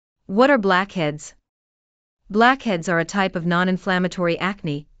What are blackheads? Blackheads are a type of non-inflammatory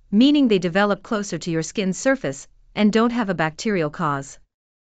acne, meaning they develop closer to your skin's surface and don't have a bacterial cause.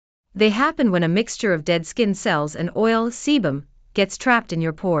 They happen when a mixture of dead skin cells and oil, sebum, gets trapped in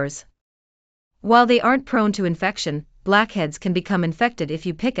your pores. While they aren't prone to infection, blackheads can become infected if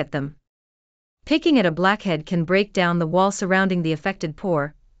you pick at them. Picking at a blackhead can break down the wall surrounding the affected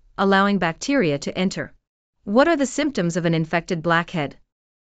pore, allowing bacteria to enter. What are the symptoms of an infected blackhead?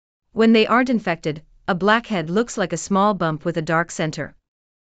 When they aren't infected, a blackhead looks like a small bump with a dark center.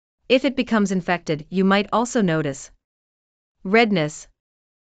 If it becomes infected, you might also notice redness,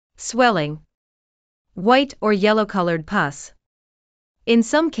 swelling, white or yellow-colored pus. In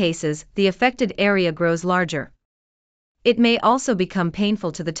some cases, the affected area grows larger. It may also become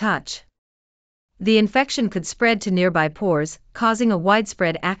painful to the touch. The infection could spread to nearby pores, causing a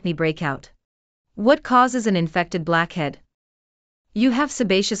widespread acne breakout. What causes an infected blackhead? You have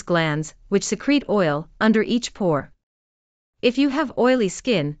sebaceous glands, which secrete oil, under each pore. If you have oily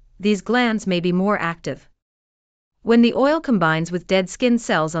skin, these glands may be more active. When the oil combines with dead skin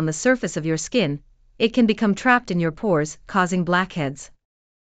cells on the surface of your skin, it can become trapped in your pores, causing blackheads.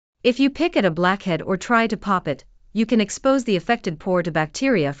 If you pick at a blackhead or try to pop it, you can expose the affected pore to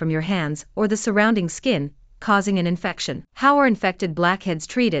bacteria from your hands or the surrounding skin, causing an infection. How are infected blackheads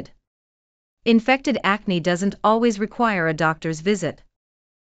treated? Infected acne doesn't always require a doctor's visit.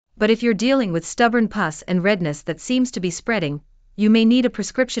 But if you're dealing with stubborn pus and redness that seems to be spreading, you may need a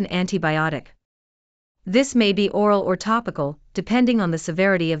prescription antibiotic. This may be oral or topical, depending on the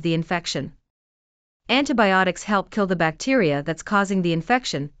severity of the infection. Antibiotics help kill the bacteria that's causing the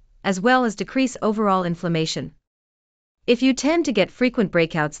infection, as well as decrease overall inflammation. If you tend to get frequent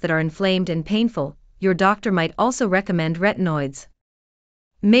breakouts that are inflamed and painful, your doctor might also recommend retinoids.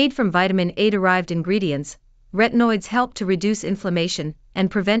 Made from vitamin A-derived ingredients, retinoids help to reduce inflammation and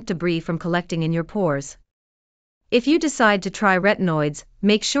prevent debris from collecting in your pores. If you decide to try retinoids,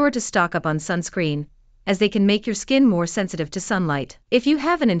 make sure to stock up on sunscreen, as they can make your skin more sensitive to sunlight. If you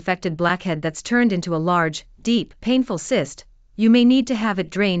have an infected blackhead that's turned into a large, deep, painful cyst, you may need to have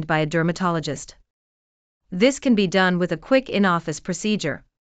it drained by a dermatologist. This can be done with a quick in-office procedure.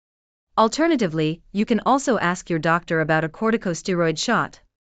 Alternatively, you can also ask your doctor about a corticosteroid shot.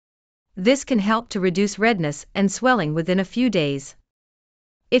 This can help to reduce redness and swelling within a few days.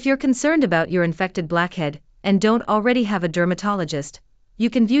 If you're concerned about your infected blackhead and don't already have a dermatologist, you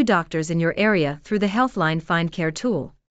can view doctors in your area through the Healthline Find Care tool.